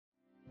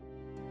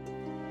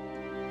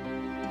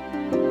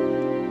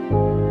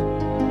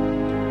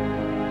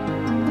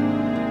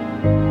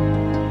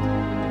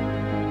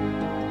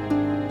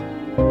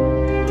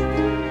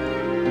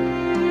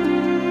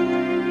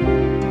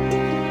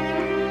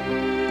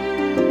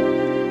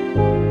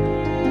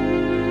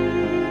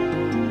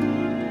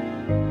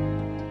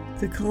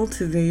The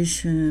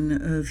cultivation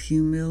of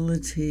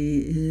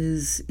humility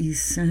is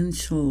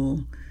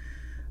essential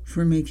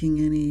for making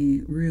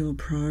any real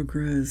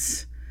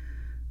progress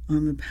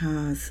on the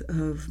path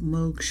of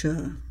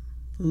moksha,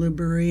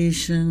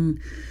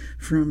 liberation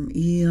from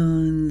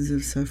eons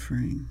of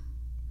suffering.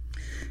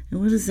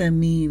 And what does that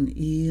mean,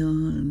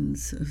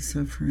 eons of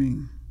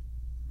suffering?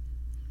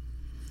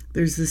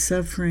 There's the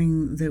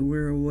suffering that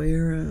we're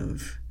aware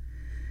of,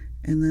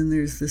 and then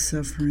there's the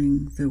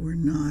suffering that we're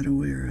not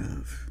aware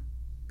of.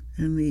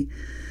 And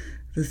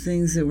the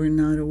things that we're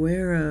not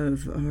aware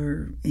of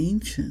are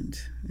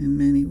ancient in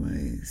many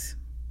ways.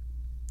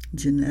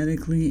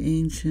 Genetically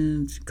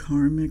ancient,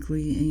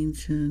 karmically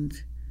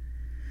ancient.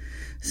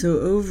 So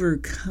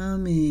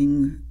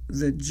overcoming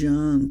the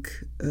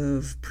junk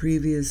of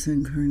previous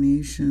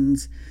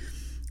incarnations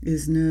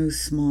is no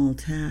small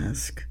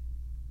task.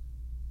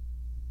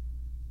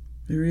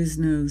 There is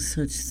no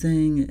such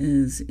thing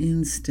as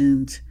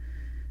instant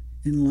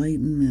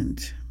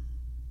enlightenment.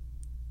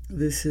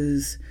 This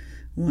is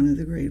one of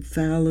the great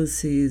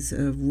fallacies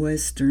of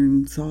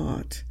Western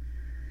thought,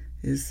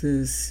 is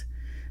this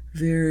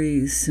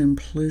very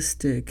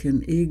simplistic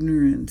and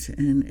ignorant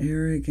and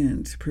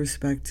arrogant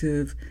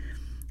perspective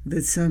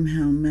that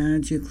somehow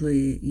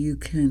magically you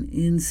can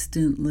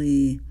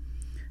instantly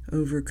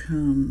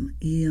overcome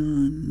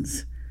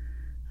eons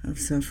of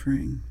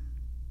suffering.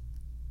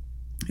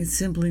 It's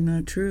simply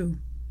not true.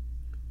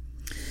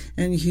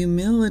 And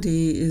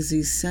humility is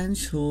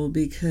essential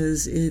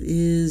because it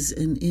is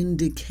an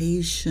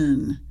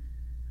indication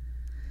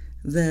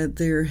that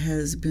there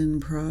has been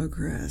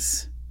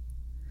progress.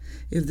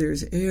 If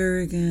there's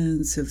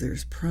arrogance, if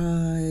there's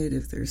pride,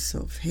 if there's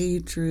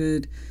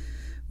self-hatred,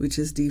 which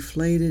is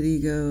deflated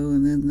ego,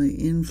 and then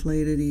the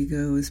inflated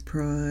ego is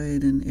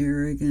pride and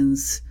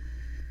arrogance,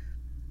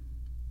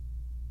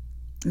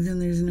 then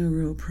there's no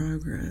real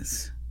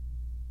progress.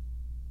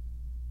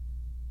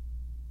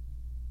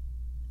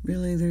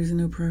 Really, there's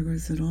no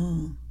progress at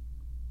all.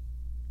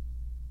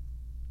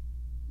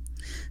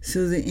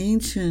 So the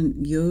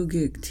ancient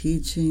yogic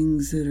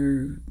teachings that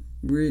are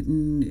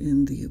written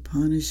in the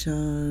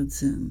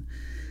Upanishads and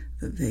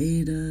the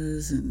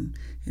Vedas and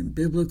in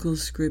biblical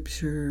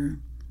scripture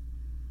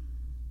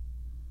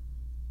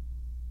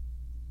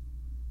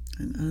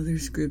and other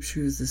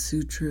scriptures, the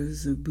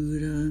sutras of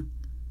Buddha,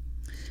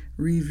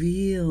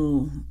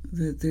 reveal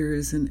that there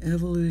is an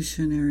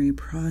evolutionary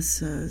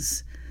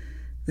process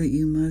that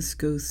you must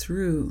go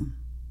through.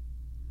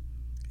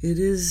 It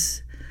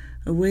is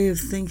a way of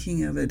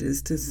thinking of it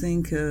is to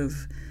think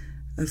of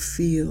a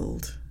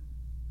field,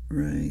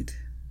 right?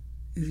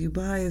 If you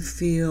buy a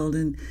field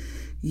and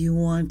you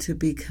want to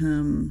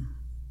become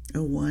a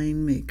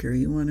winemaker,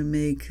 you want to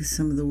make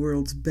some of the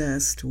world's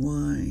best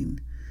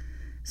wine.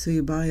 So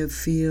you buy a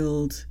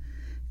field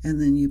and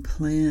then you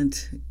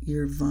plant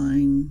your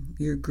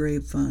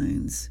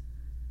grapevines,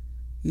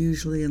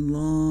 usually in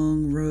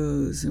long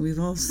rows. And we've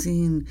all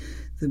seen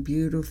the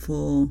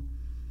beautiful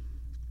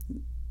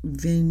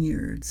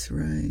vineyards,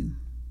 right?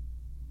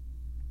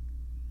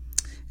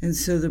 And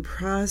so the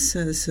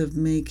process of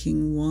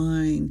making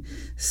wine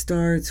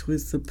starts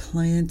with the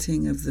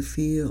planting of the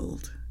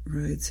field,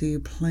 right? So you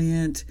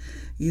plant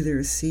either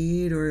a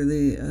seed or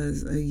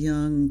a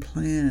young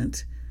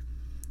plant.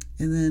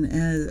 And then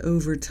as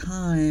over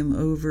time,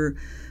 over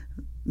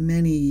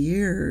many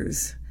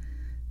years,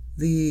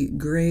 the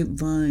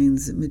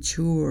grapevines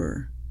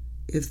mature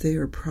if they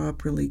are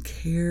properly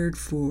cared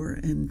for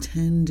and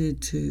tended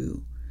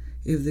to,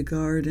 if the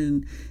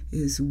garden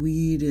is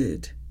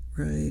weeded,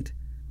 right?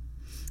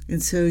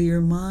 And so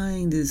your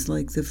mind is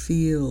like the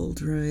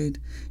field, right?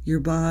 Your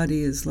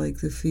body is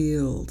like the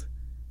field.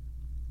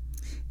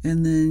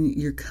 And then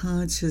your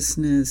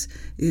consciousness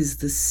is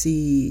the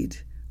seed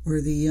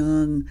or the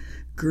young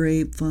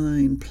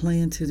grapevine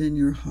planted in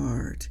your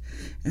heart.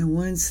 And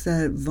once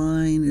that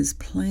vine is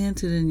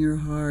planted in your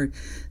heart,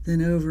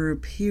 then over a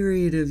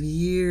period of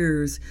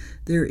years,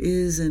 there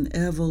is an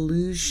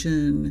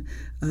evolution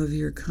of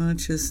your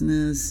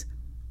consciousness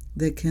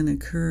that can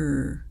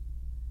occur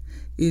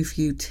if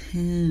you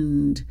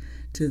tend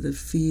to the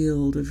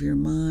field of your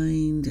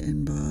mind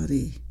and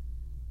body,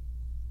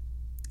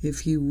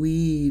 if you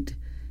weed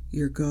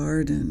your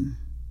garden,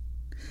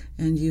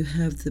 and you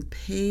have the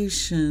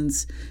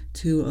patience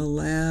to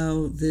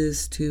allow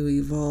this to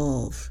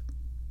evolve.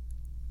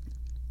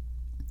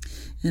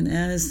 And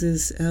as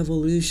this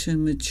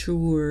evolution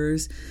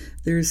matures,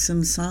 there's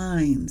some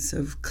signs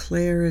of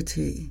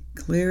clarity.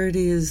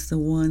 Clarity is the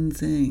one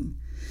thing.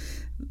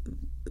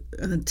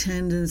 A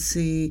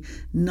tendency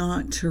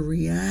not to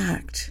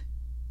react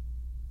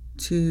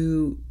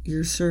to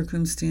your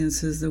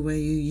circumstances the way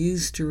you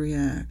used to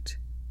react.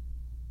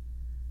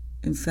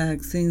 In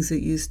fact, things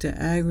that used to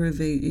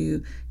aggravate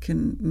you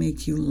can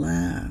make you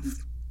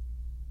laugh.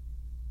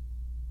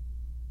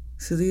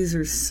 So these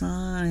are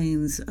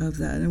signs of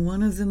that. And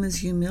one of them is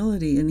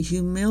humility. And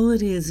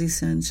humility is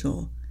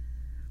essential.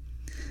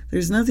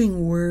 There's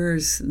nothing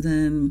worse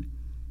than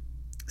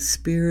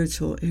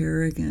spiritual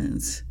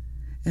arrogance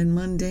and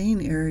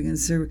mundane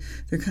arrogance.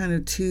 They're kind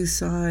of two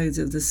sides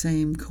of the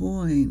same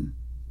coin,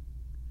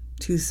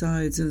 two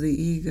sides of the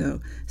ego.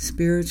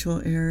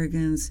 Spiritual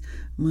arrogance,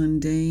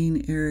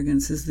 mundane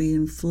arrogance is the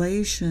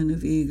inflation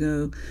of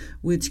ego,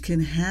 which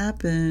can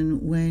happen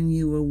when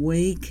you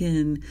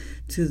awaken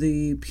to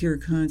the pure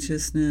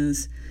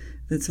consciousness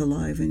that's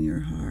alive in your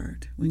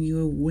heart. When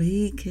you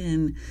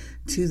awaken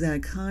to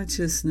that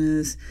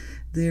consciousness,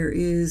 there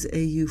is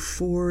a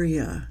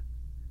euphoria.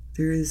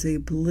 There is a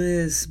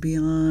bliss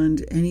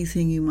beyond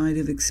anything you might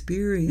have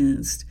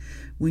experienced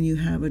when you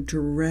have a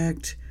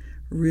direct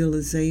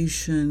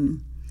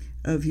realization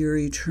of your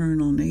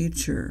eternal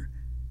nature.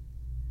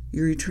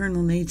 Your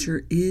eternal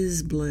nature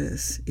is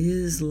bliss,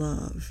 is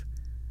love,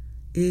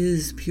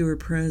 is pure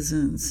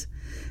presence.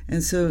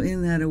 And so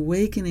in that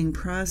awakening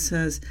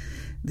process,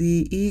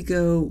 the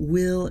ego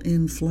will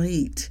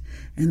inflate,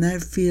 and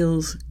that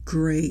feels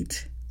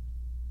great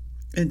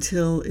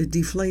until it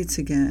deflates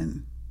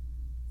again.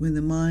 When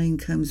the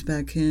mind comes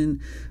back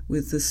in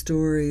with the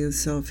story of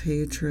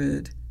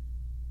self-hatred,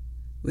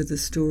 with the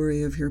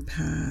story of your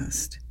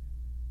past.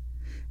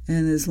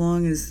 And as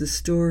long as the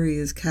story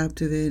is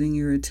captivating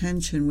your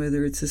attention,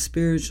 whether it's a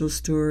spiritual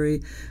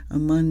story, a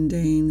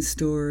mundane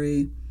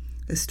story,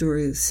 a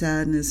story of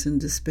sadness and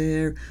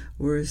despair,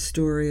 or a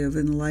story of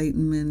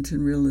enlightenment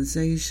and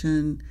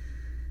realization,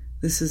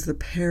 this is the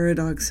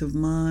paradox of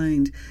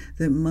mind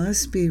that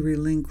must be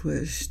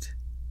relinquished.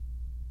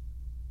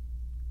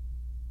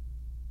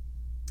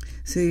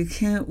 So you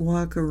can't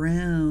walk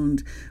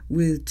around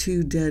with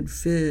 2 dead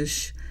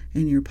fish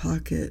in your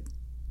pocket.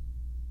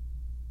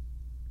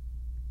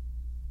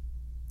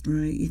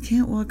 Right? You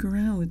can't walk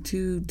around with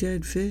 2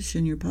 dead fish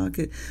in your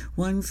pocket.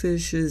 One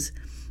fish is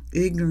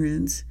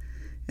ignorance,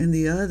 and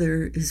the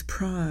other is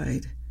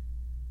pride,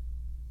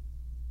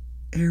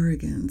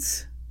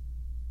 arrogance.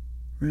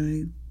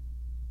 Right?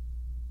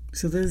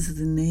 So this is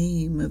the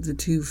name of the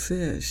 2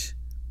 fish: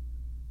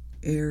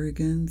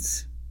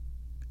 arrogance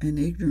and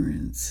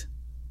ignorance.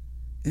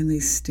 And they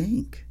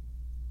stink.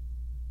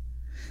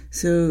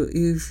 So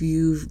if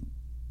you've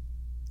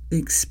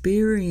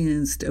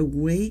experienced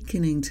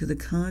awakening to the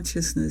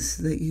consciousness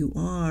that you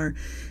are,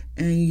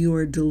 and you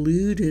are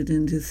deluded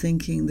into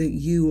thinking that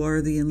you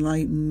are the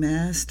enlightened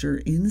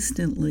master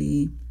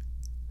instantly,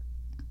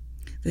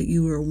 that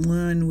you are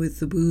one with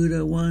the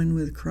Buddha, one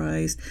with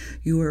Christ,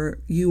 you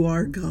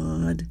are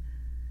God.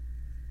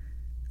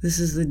 This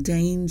is the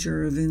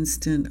danger of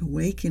instant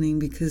awakening,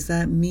 because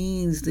that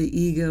means the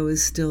ego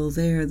is still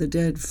there. The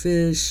dead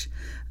fish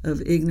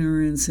of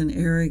ignorance and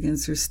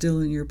arrogance are still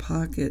in your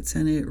pockets,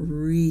 and it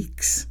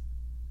reeks.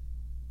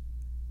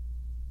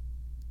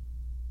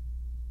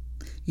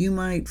 You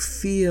might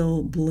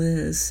feel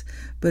bliss,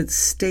 but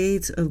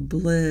states of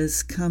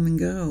bliss come and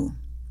go.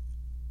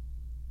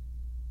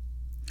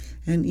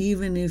 And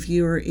even if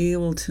you are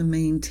able to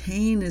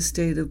maintain a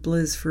state of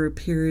bliss for a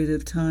period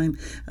of time,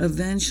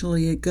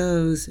 eventually it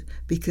goes,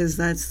 because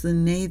that's the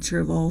nature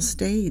of all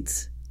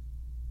states.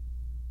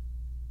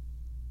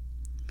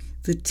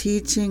 The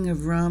teaching of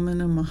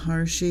Ramana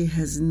Maharshi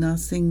has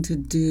nothing to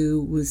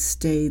do with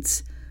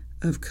states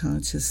of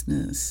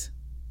consciousness.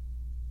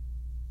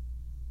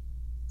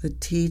 The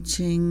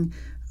teaching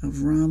of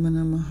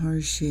Ramana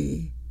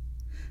Maharshi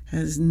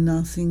has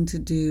nothing to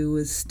do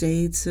with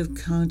states of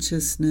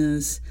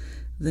consciousness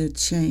that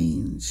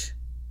change.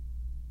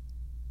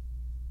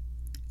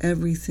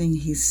 Everything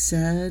he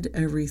said,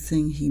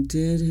 everything he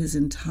did, his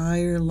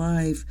entire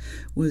life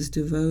was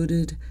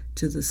devoted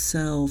to the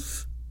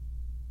self.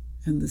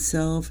 And the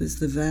self is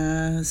the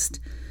vast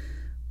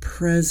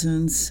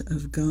presence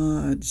of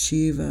God,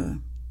 Shiva,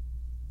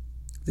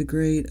 the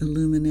great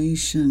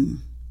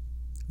illumination,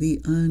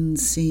 the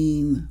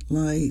unseen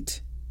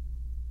light.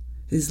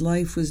 His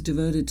life was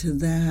devoted to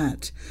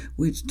that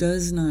which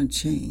does not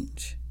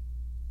change.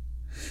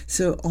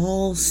 So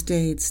all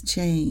states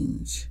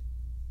change.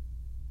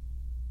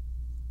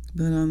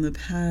 But on the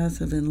path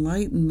of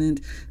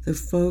enlightenment, the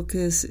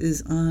focus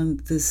is on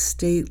the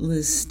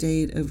stateless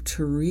state of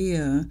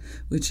Turiya,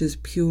 which is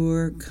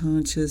pure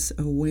conscious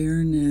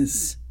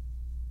awareness.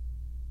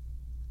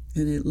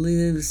 And it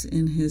lives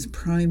in his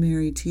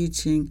primary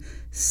teaching,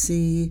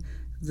 see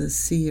the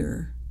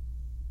seer.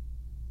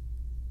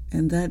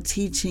 And that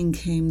teaching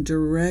came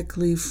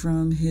directly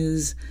from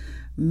his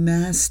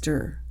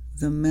master,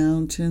 the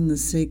mountain, the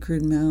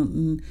sacred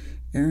mountain,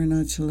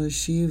 Arunachala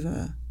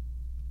Shiva.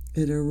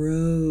 It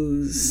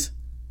arose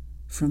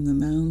from the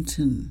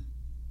mountain.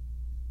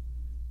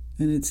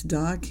 And it's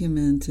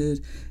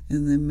documented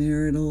in the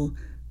marital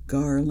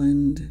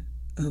garland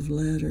of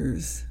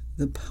letters,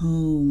 the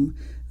poem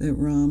that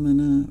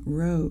Ramana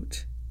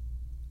wrote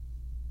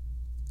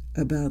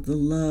about the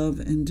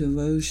love and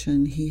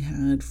devotion he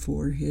had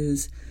for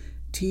his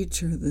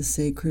teacher, the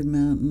sacred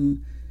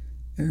mountain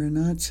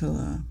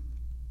Arunachala.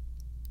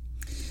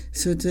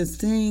 So to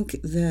think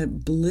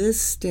that bliss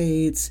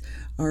states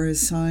are a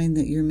sign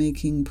that you're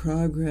making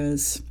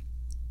progress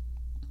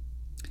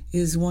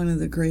is one of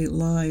the great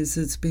lies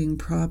that's being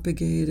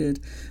propagated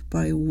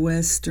by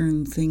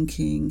Western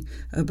thinking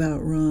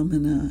about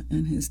Ramana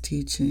and his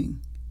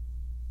teaching.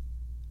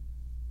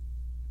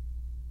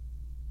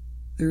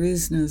 There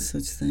is no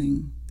such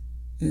thing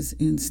as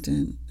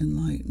instant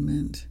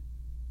enlightenment.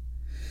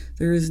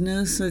 There is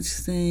no such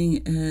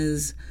thing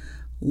as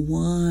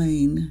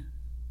wine,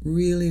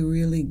 really,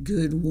 really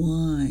good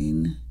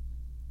wine,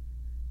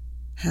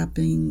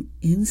 happening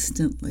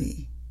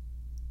instantly.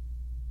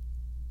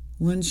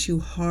 Once you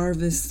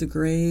harvest the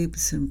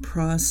grapes and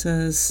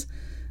process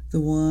the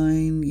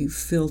wine, you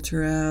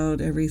filter out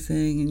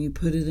everything and you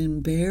put it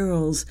in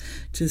barrels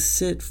to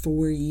sit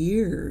for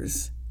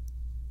years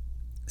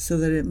so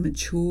that it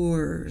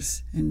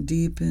matures and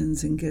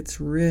deepens and gets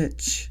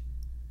rich.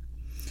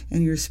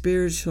 And your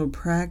spiritual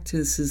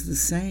practice is the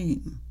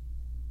same.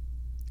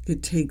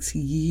 It takes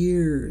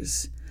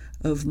years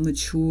of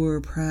mature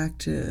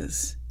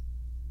practice,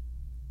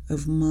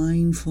 of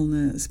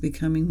mindfulness,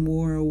 becoming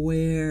more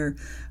aware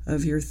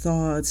of your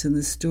thoughts and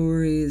the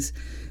stories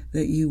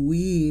that you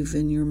weave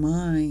in your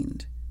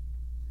mind.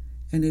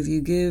 And if you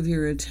give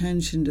your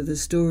attention to the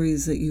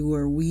stories that you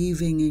are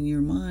weaving in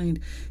your mind,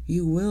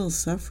 you will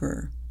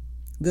suffer.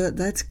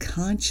 That's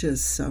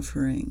conscious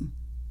suffering.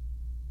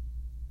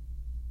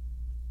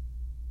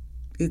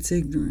 It's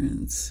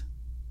ignorance.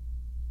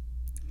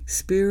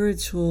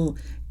 Spiritual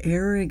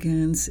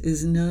arrogance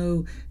is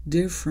no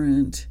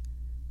different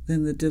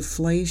than the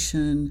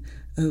deflation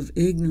of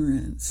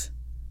ignorance.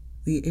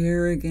 The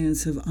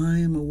arrogance of I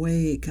am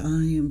awake, I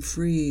am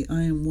free,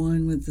 I am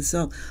one with the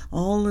self.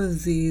 All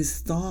of these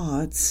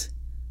thoughts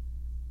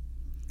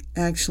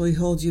actually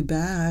hold you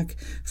back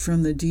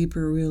from the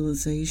deeper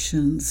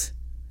realizations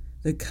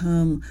that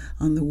come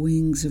on the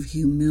wings of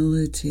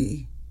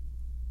humility.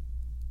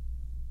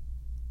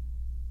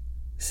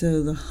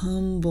 So the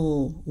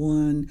humble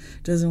one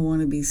doesn't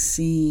want to be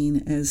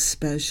seen as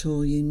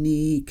special,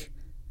 unique,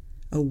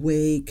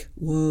 awake,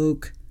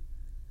 woke.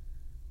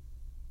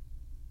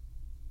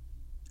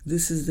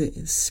 This is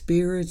the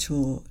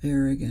spiritual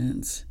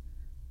arrogance.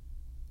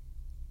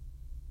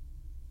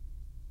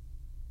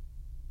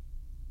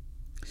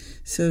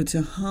 So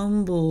to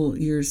humble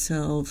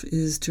yourself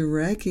is to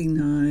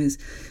recognize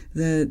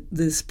that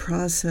this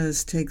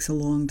process takes a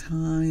long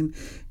time,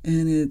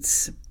 and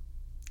it's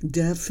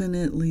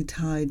definitely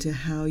tied to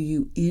how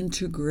you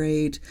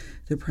integrate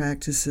the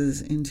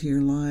practices into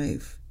your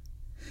life.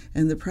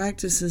 And the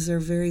practices are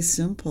very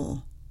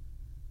simple.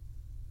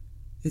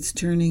 It's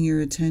turning your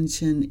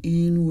attention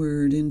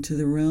inward into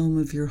the realm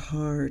of your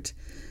heart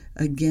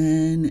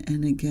again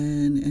and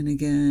again and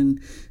again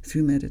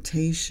through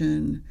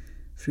meditation,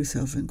 through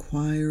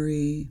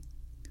self-inquiry,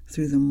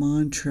 through the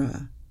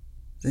mantra,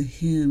 the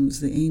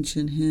hymns, the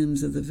ancient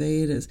hymns of the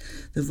Vedas.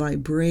 The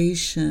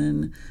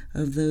vibration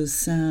of those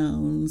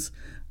sounds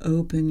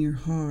open your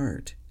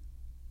heart.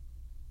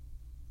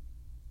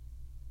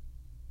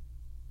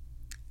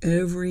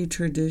 Every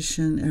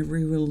tradition,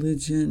 every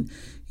religion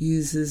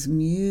uses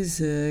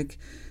music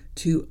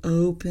to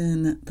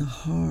open the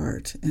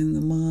heart and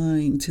the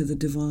mind to the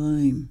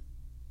divine.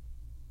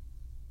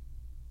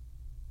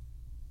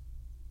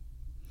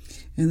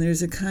 And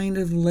there's a kind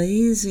of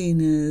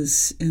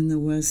laziness in the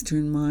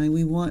Western mind.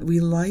 We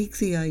like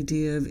the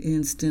idea of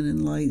instant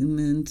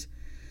enlightenment,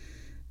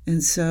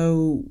 and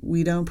so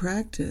we don't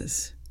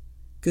practice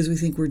because we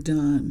think we're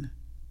done.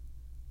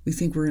 We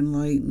think we're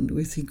enlightened.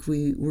 We think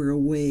we're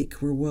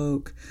awake, we're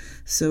woke.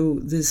 So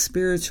this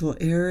spiritual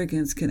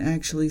arrogance can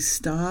actually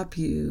stop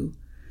you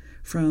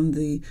from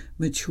the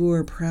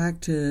mature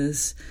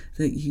practice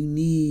that you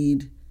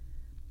need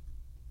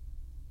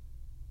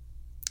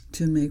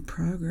to make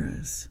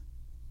progress.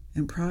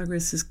 And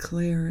progress is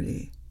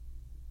clarity.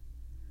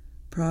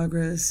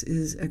 Progress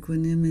is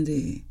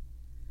equanimity.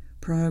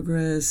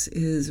 Progress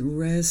is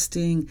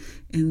resting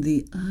in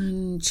the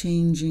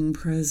unchanging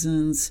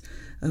presence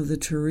of the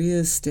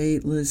Turiya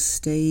stateless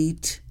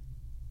state.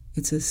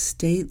 It's a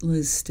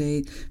stateless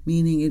state,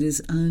 meaning it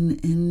is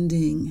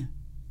unending.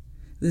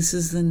 This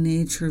is the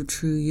nature of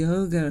true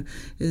yoga,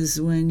 is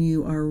when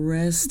you are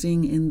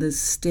resting in the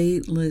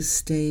stateless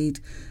state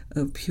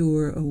of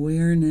pure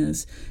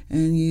awareness,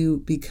 and you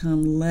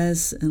become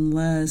less and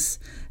less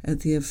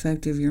at the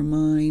effect of your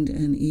mind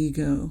and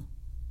ego.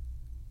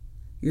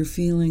 Your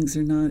feelings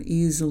are not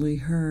easily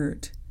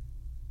hurt.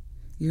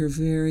 You're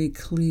very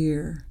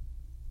clear.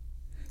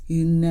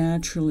 You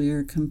naturally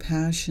are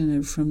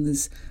compassionate from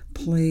this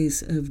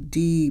place of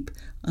deep,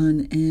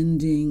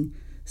 unending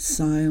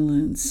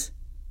silence,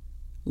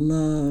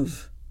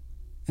 love,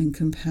 and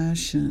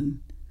compassion.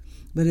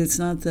 But it's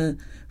not the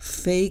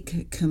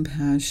fake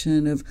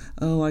compassion of,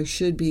 oh, I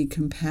should be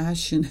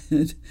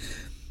compassionate,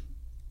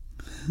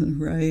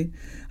 right?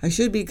 I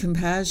should be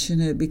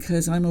compassionate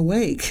because I'm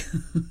awake.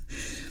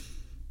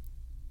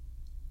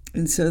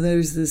 And so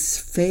there's this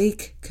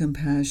fake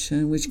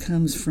compassion which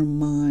comes from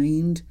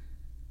mind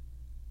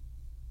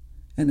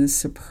and a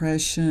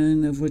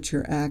suppression of what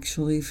you're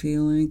actually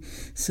feeling.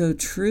 So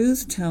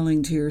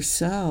truth-telling to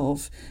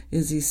yourself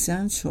is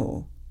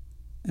essential.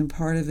 And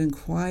part of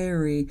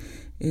inquiry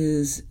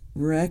is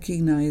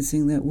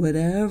recognizing that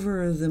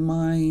whatever the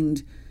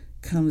mind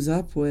comes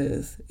up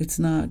with, it's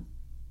not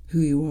who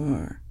you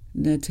are.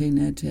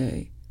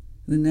 Nete.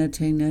 The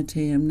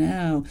nete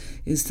now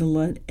is to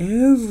let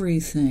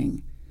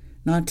everything,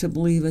 not to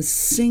believe a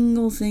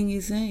single thing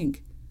you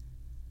think,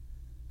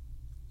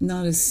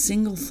 not a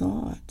single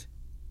thought.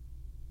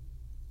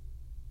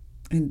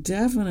 And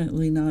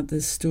definitely not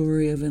the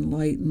story of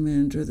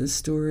enlightenment or the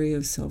story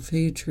of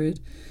self-hatred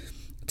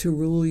to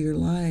rule your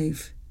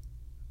life.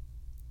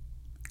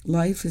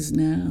 Life is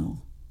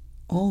now,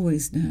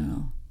 always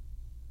now.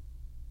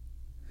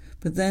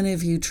 But then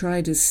if you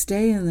try to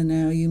stay in the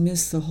now, you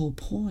miss the whole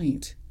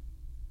point.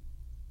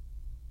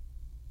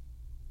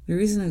 There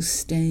is no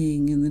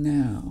staying in the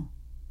now.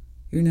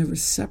 You're never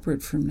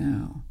separate from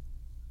now.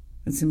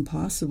 It's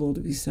impossible to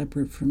be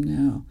separate from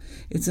now.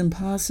 It's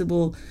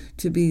impossible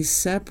to be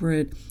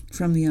separate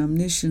from the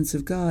omniscience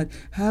of God.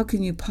 How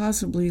can you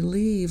possibly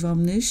leave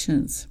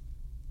omniscience?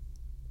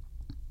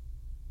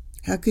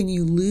 How can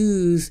you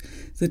lose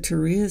the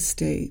Turiya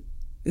state?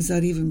 Is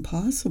that even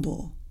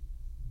possible?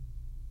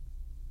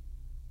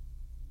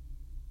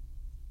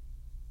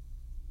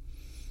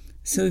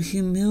 So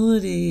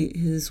humility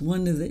is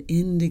one of the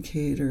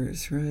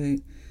indicators, right,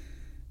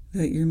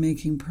 that you're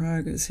making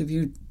progress. If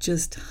you're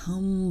just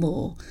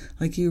humble,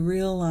 like you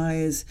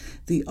realize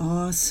the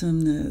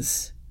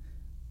awesomeness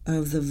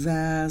of the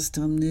vast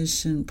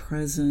omniscient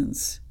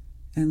presence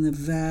and the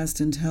vast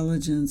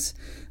intelligence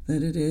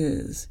that it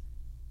is.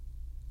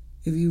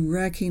 If you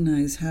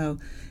recognize how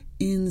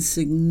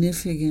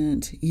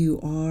insignificant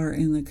you are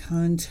in the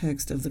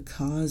context of the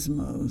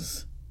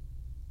cosmos.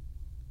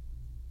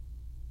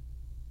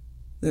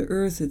 The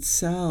earth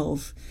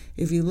itself,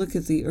 if you look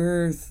at the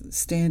earth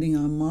standing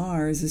on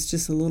Mars, it's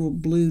just a little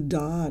blue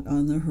dot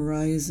on the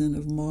horizon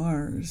of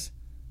Mars.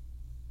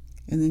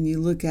 And then you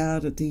look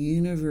out at the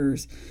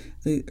universe,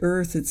 the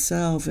earth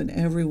itself and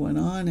everyone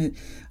on it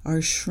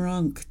are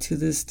shrunk to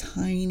this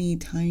tiny,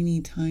 tiny,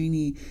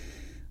 tiny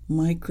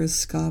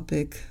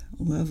microscopic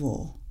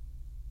level.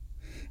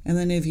 And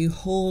then if you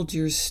hold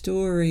your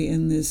story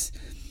in this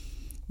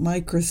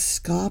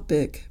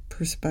microscopic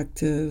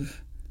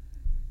perspective,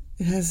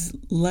 it has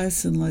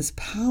less and less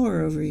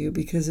power over you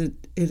because it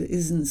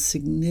isn't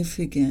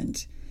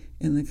significant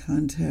in the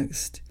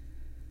context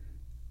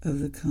of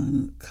the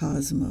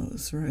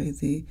cosmos, right?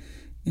 The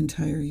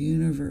entire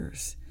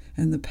universe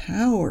and the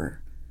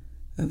power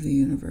of the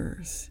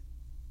universe,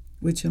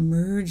 which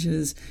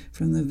emerges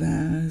from the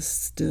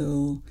vast,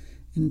 still,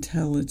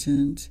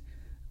 intelligent,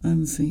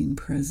 unseen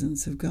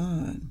presence of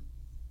God.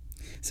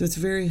 So it's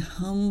very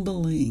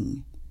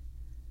humbling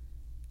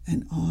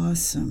and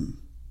awesome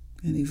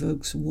and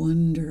evokes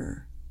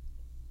wonder.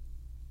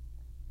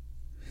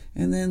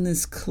 And then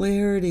this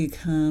clarity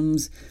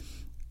comes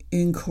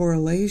in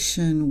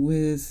correlation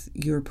with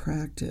your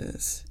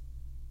practice.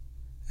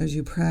 As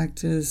you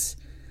practice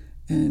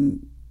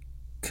and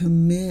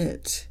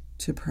commit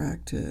to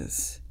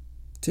practice,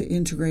 to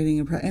integrating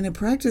and a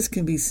practice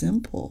can be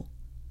simple.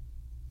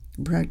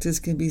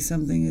 Practice can be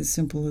something as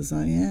simple as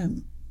I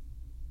am.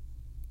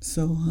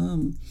 So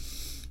hum.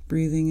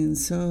 Breathing in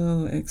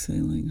so,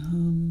 exhaling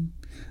hum.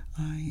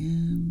 I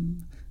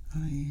am,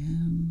 I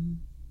am,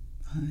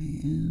 I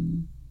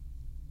am.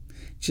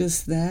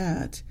 Just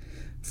that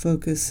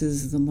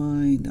focuses the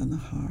mind on the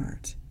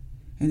heart.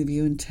 And if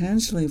you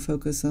intentionally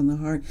focus on the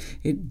heart,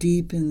 it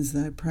deepens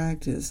that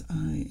practice.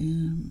 I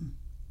am.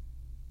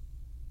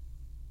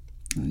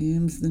 I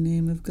am is the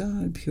name of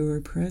God,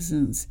 pure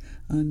presence,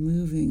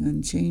 unmoving,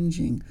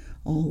 unchanging,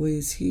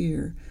 always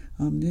here,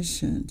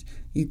 omniscient.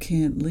 You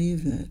can't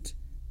leave it.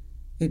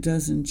 It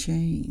doesn't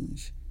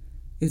change.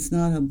 It's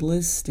not a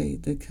bliss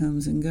state that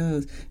comes and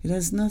goes. It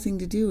has nothing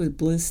to do with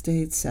bliss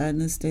states,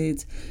 sadness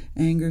states,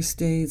 anger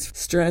states,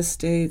 stress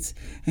states,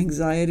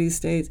 anxiety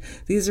states.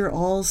 These are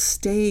all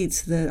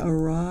states that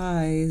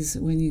arise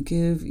when you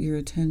give your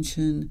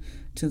attention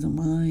to the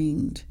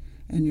mind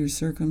and your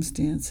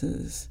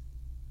circumstances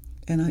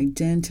and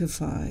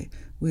identify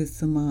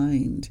with the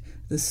mind,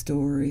 the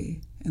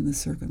story, and the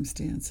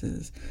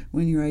circumstances.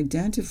 When you're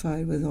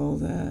identified with all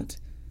that,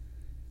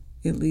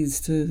 it leads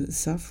to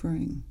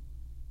suffering.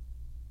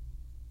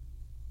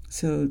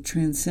 So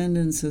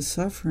transcendence of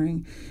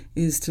suffering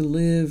is to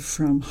live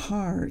from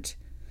heart.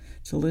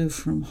 To live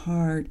from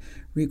heart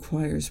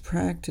requires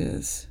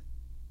practice.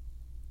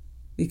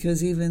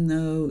 Because even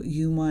though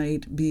you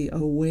might be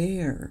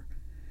aware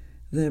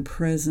that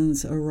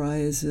presence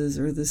arises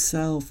or the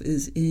self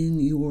is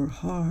in your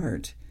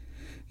heart,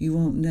 you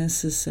won't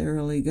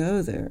necessarily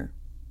go there.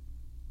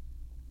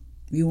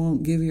 You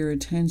won't give your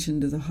attention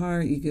to the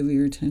heart. You give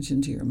your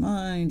attention to your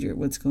mind,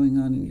 what's going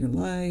on in your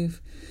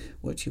life,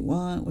 what you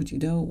want, what you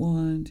don't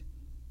want.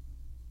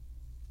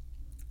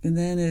 And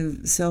then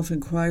if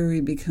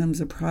self-inquiry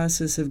becomes a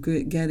process of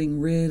getting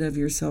rid of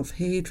your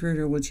self-hatred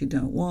or what you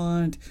don't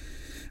want,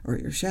 or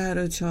your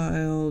shadow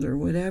child, or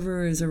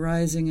whatever is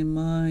arising in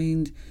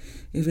mind,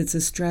 if it's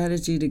a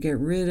strategy to get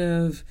rid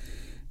of,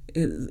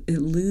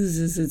 it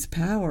loses its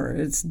power.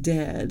 It's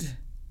dead.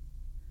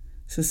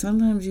 So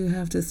sometimes you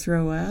have to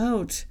throw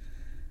out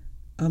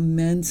a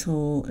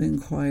mental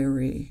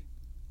inquiry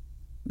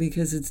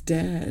because it's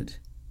dead.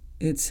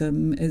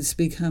 It's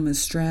become a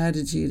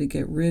strategy to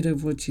get rid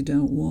of what you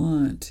don't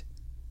want.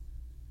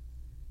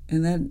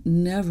 And that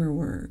never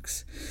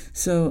works.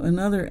 So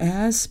another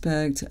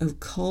aspect of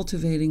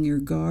cultivating your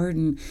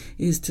garden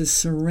is to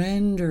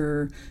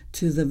surrender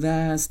to the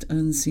vast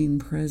unseen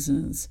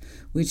presence,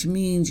 which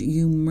means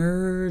you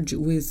merge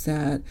with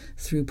that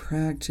through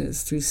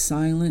practice, through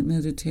silent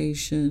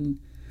meditation,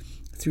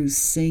 through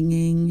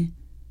singing,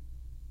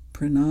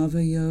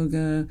 pranava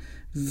yoga,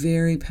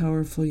 very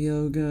powerful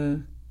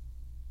yoga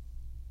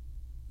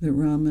that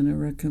Ramana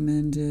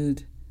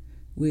recommended,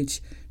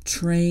 which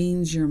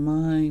trains your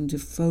mind to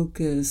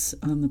focus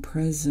on the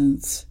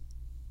presence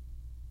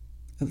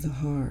of the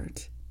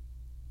heart.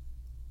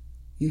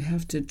 You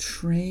have to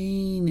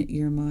train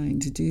your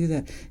mind to do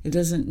that. It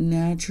doesn't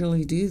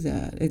naturally do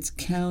that. It's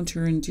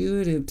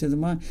counterintuitive to the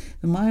mind.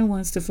 The mind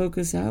wants to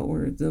focus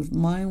outward. The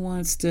mind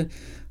wants to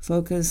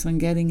focus on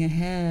getting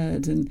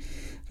ahead and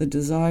the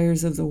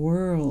desires of the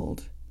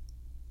world.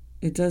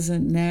 It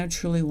doesn't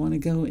naturally want to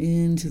go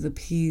into the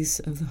peace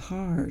of the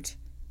heart.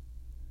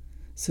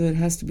 So it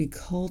has to be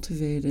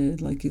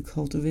cultivated like you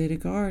cultivate a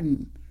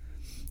garden.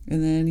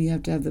 And then you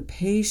have to have the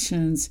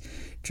patience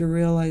to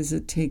realize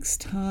it takes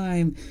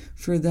time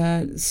for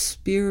that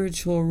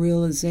spiritual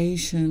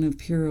realization of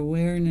pure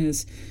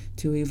awareness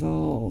to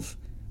evolve.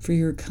 For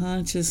your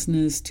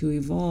consciousness to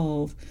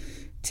evolve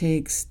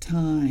takes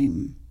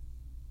time.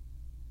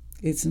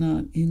 It's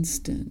not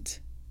instant.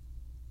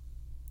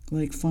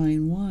 Like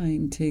fine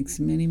wine takes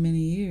many, many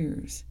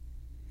years.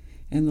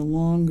 And the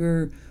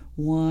longer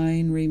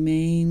wine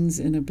remains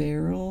in a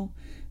barrel,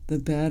 the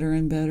better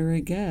and better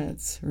it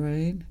gets,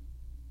 right?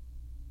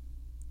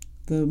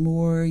 The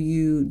more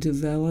you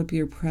develop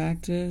your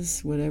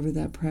practice, whatever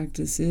that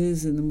practice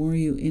is, and the more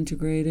you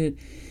integrate it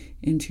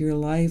into your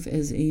life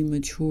as a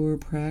mature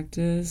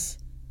practice,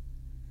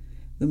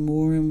 the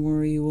more and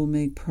more you will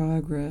make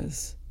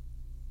progress,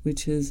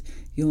 which is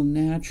you'll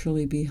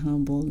naturally be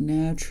humble,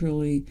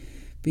 naturally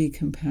be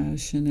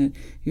compassionate.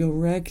 You'll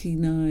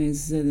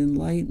recognize that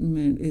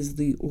enlightenment is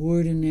the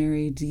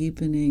ordinary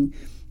deepening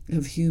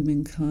of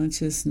human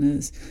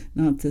consciousness,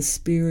 not the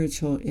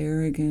spiritual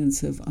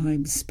arrogance of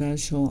I'm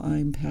special,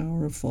 I'm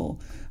powerful,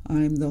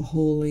 I'm the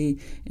holy,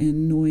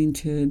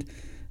 anointed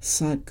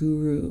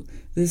Satguru.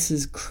 This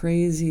is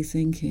crazy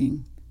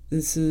thinking.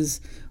 This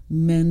is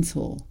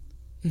mental.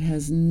 It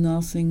has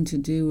nothing to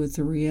do with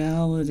the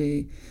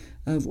reality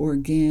of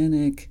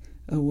organic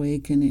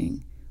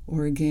awakening,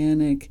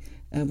 organic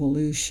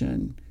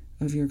evolution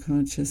of your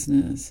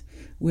consciousness,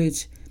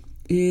 which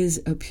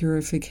is a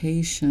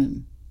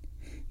purification.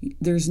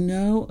 There's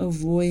no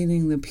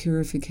avoiding the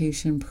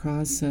purification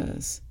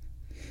process.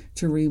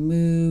 To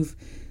remove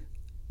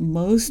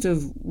most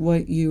of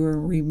what you are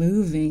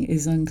removing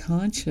is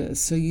unconscious,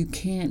 so you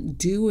can't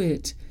do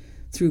it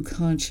through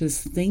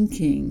conscious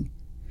thinking.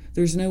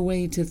 There's no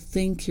way to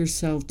think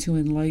yourself to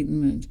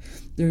enlightenment.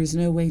 There's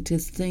no way to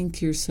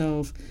think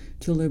yourself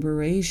to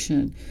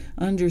liberation.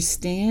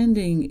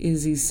 Understanding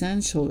is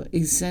essential.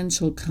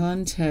 Essential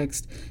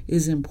context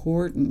is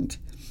important.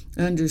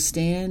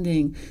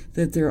 Understanding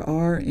that there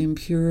are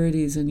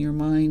impurities in your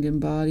mind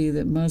and body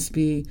that must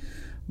be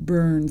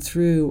burned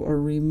through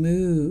or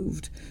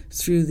removed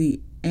through the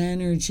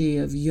energy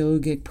of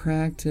yogic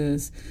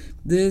practice.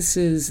 This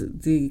is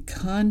the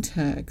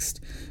context,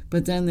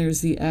 but then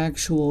there's the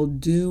actual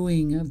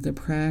doing of the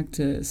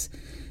practice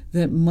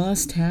that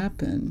must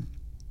happen,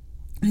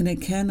 and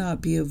it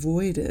cannot be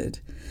avoided.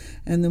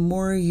 And the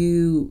more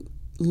you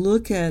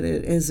look at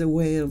it as a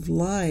way of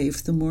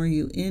life, the more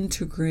you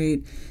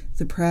integrate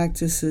the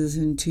practices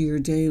into your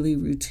daily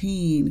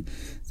routine,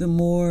 the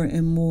more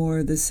and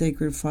more the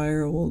sacred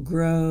fire will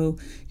grow,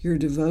 your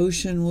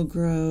devotion will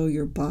grow,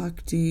 your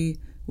bhakti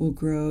will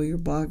grow, your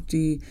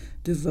bhakti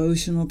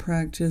devotional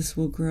practice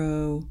will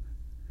grow,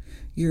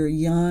 your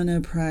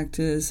jnana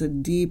practice, a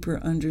deeper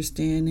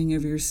understanding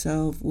of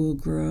yourself will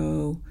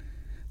grow,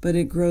 but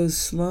it grows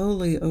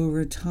slowly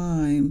over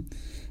time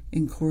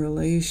in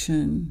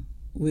correlation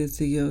with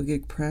the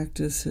yogic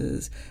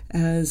practices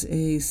as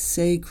a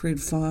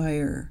sacred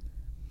fire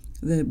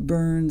that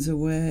burns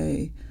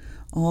away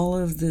all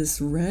of this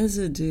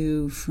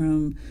residue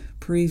from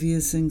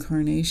previous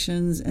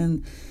incarnations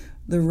and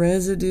the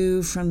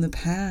residue from the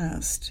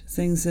past,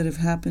 things that have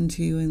happened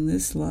to you in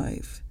this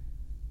life.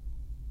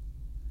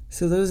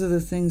 So those are the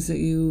things that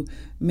you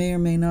may or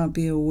may not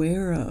be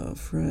aware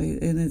of, right?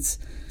 And it's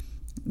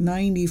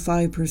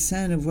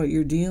 95% of what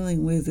you're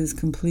dealing with is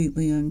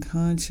completely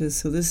unconscious.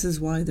 So this is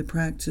why the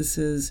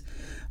practices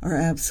are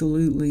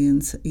absolutely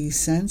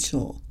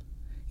essential.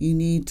 You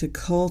need to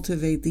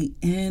cultivate the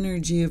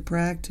energy of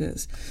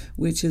practice,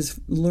 which is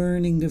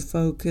learning to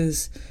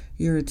focus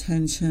your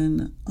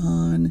attention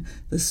on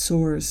the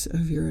source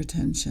of your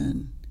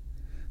attention.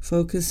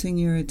 Focusing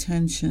your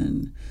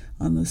attention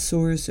on the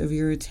source of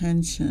your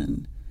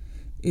attention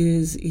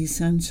is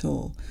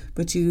essential.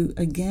 But you,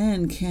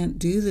 again, can't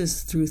do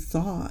this through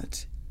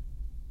thought.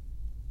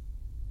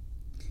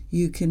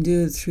 You can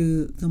do it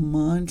through the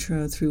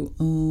mantra, through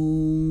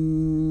Om.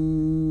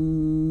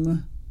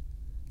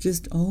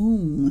 Just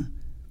Om.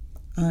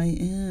 I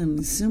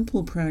am.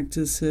 Simple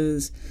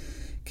practices,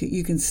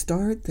 you can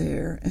start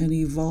there and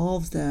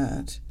evolve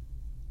that.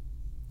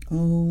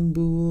 Om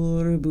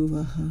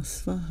Bhurabhuvaha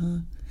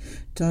Svaha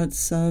Tat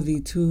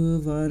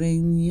Savitu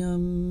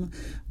Varenyam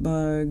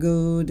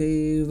Bhargo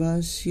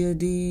Devasya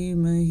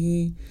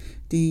Dhimahi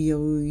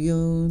Diyo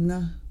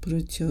Yona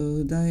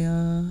Prachodayat.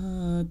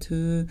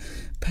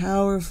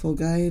 Powerful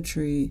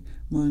Gayatri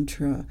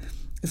mantra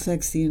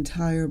affects the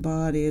entire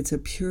body. It's a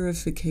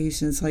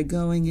purification. It's like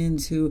going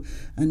into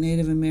a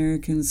Native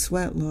American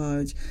sweat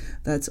lodge.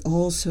 That's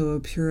also a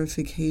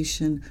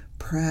purification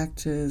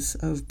practice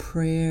of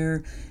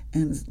prayer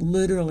and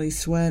literally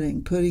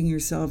sweating, putting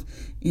yourself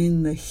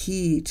in the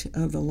heat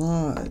of the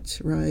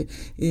lodge, right,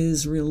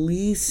 is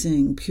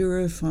releasing,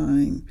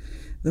 purifying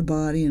the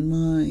body and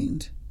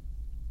mind.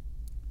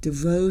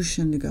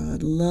 Devotion to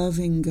God,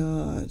 loving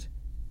God,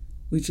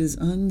 which is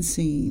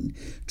unseen,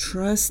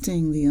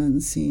 trusting the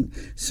unseen,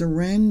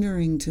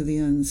 surrendering to the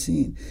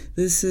unseen.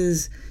 This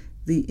is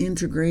the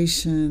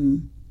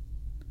integration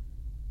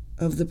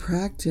of the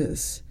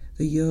practice.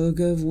 The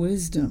yoga of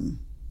wisdom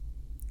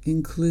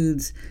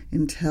includes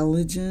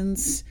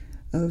intelligence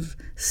of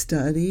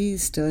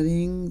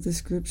studying the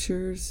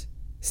scriptures,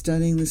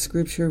 studying the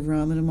scripture of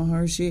Ramana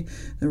Maharshi,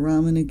 the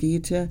Ramana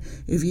Gita.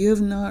 If you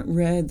have not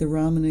read the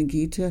Ramana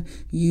Gita,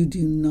 you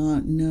do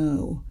not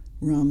know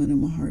Ramana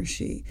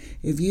Maharshi.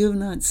 If you have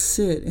not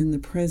sit in the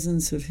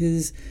presence of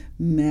his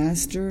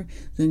master,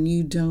 then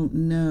you don't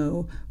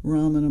know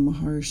Ramana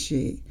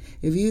Maharshi.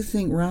 If you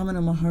think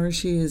Ramana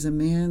Maharshi is a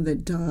man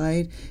that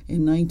died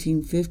in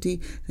 1950,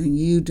 then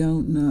you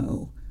don't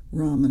know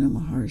Ramana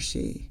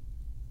Maharshi.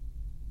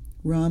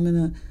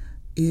 Ramana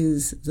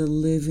is the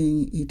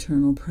living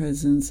eternal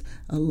presence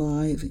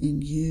alive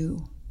in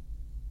you.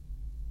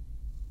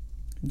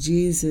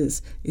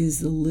 Jesus is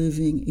the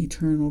living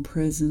eternal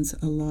presence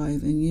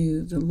alive in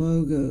you, the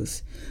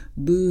Logos.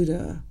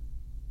 Buddha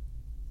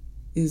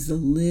is the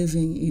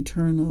living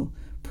eternal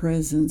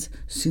presence,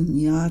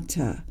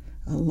 Sunyata,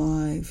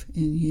 alive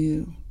in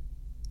you,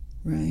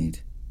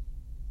 right?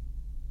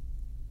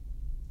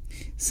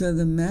 So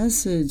the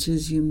message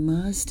is you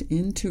must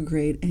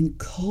integrate and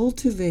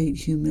cultivate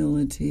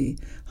humility,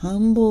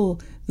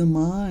 humble the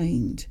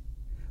mind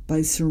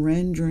by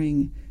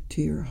surrendering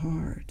to your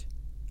heart.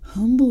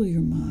 Humble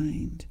your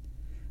mind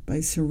by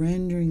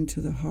surrendering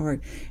to the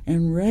heart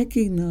and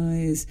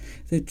recognize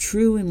that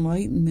true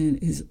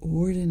enlightenment is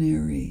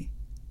ordinary.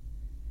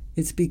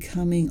 It's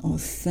becoming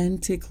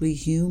authentically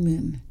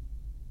human.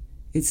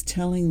 It's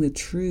telling the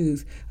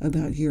truth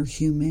about your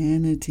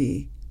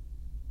humanity,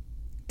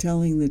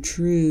 telling the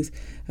truth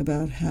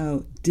about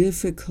how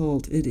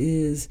difficult it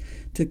is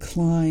to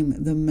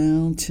climb the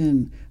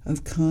mountain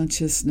of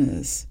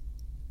consciousness,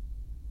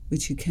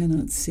 which you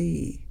cannot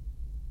see.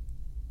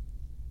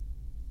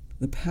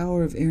 The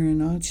power of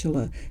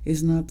Arunachala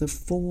is not the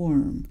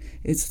form,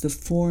 it's the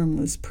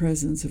formless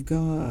presence of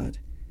God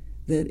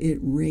that it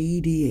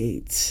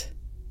radiates.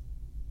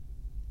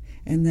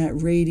 And that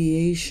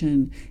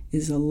radiation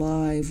is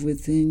alive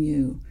within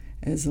you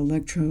as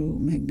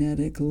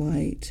electromagnetic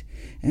light.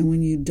 And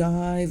when you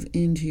dive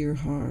into your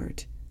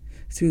heart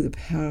through the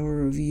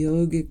power of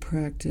yogic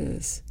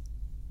practice,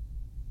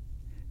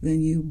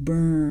 then you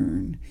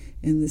burn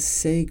in the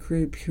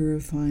sacred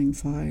purifying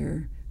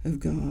fire of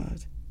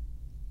God.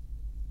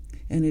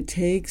 And it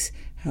takes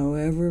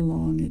however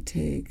long it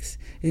takes.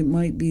 It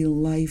might be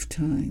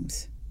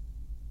lifetimes.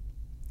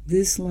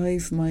 This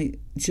life might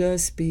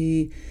just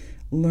be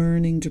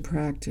learning to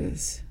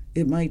practice.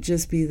 It might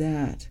just be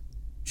that.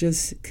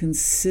 Just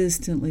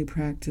consistently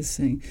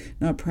practicing.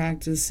 Not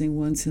practicing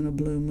once in a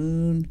blue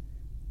moon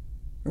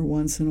or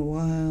once in a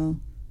while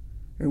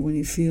or when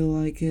you feel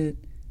like it,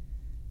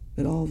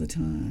 but all the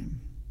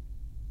time.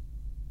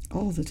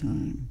 All the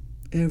time.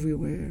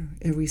 Everywhere.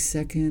 Every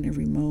second,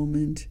 every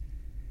moment.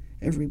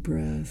 Every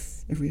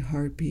breath, every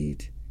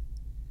heartbeat,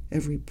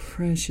 every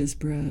precious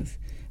breath,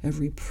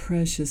 every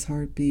precious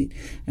heartbeat,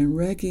 and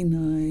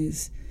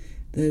recognize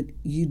that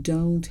you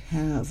don't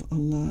have a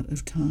lot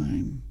of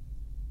time.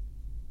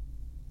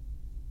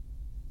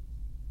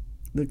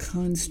 The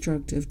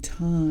construct of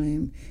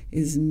time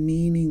is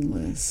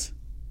meaningless.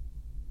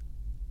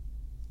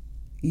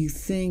 You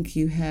think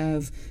you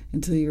have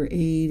until you're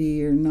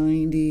 80 or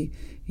 90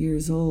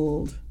 years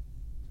old.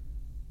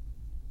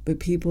 But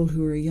people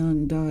who are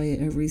young die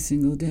every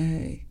single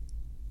day.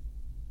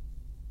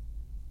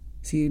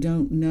 So you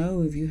don't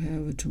know if you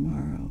have a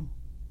tomorrow.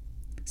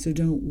 So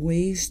don't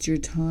waste your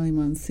time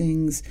on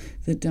things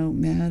that don't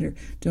matter.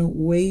 Don't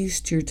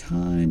waste your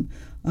time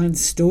on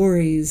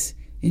stories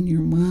in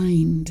your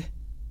mind.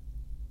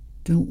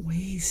 Don't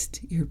waste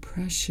your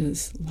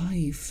precious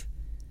life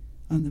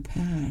on the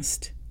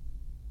past.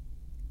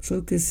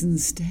 Focus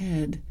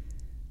instead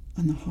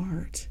on the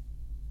heart.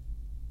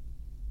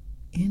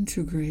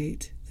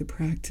 Integrate the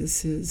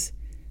practices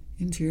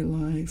into your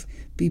life.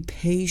 Be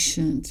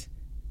patient.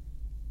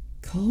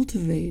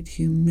 Cultivate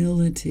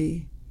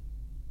humility.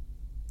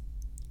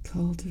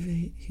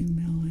 Cultivate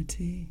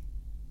humility.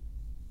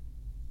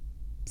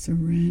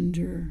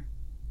 Surrender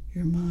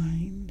your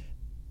mind.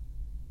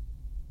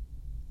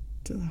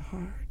 to the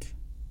heart.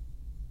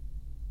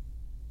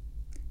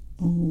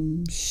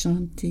 Om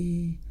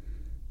Shanti,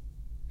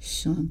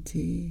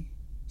 Shanti,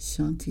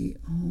 Shanti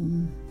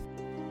Om.